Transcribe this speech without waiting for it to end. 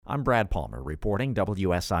I'm Brad Palmer reporting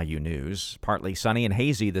WSIU News. Partly sunny and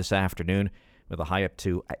hazy this afternoon with a high up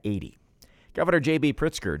to 80. Governor J.B.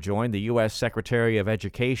 Pritzker joined the U.S. Secretary of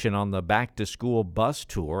Education on the back-to-school bus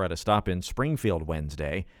tour at a stop in Springfield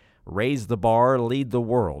Wednesday. Raise the bar, lead the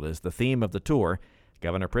world is the theme of the tour.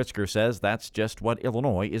 Governor Pritzker says that's just what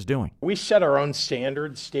Illinois is doing. We set our own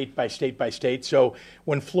standards state by state by state. So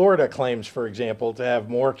when Florida claims, for example, to have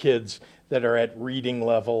more kids that are at reading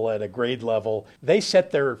level, at a grade level, they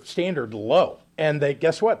set their standard low. And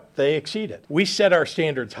guess what? They exceed it. We set our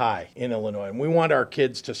standards high in Illinois, and we want our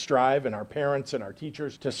kids to strive, and our parents and our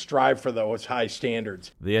teachers to strive for those high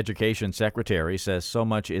standards. The education secretary says so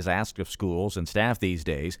much is asked of schools and staff these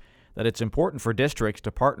days that it's important for districts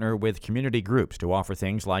to partner with community groups to offer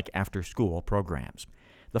things like after-school programs.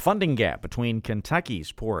 The funding gap between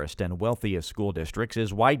Kentucky's poorest and wealthiest school districts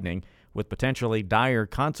is widening, with potentially dire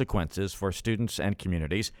consequences for students and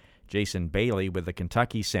communities. Jason Bailey with the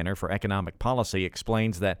Kentucky Center for Economic Policy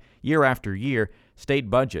explains that year after year, state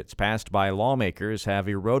budgets passed by lawmakers have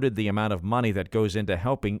eroded the amount of money that goes into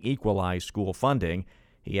helping equalize school funding.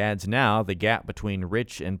 He adds now the gap between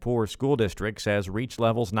rich and poor school districts has reached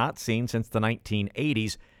levels not seen since the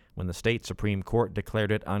 1980s, when the state Supreme Court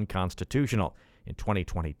declared it unconstitutional. In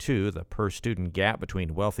 2022, the per-student gap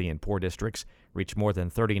between wealthy and poor districts reached more than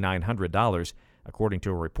 $3,900, according to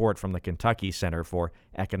a report from the Kentucky Center for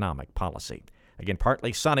Economic Policy. Again,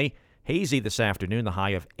 partly sunny, hazy this afternoon, the high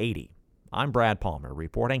of 80. I'm Brad Palmer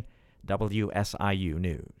reporting WSIU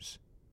News.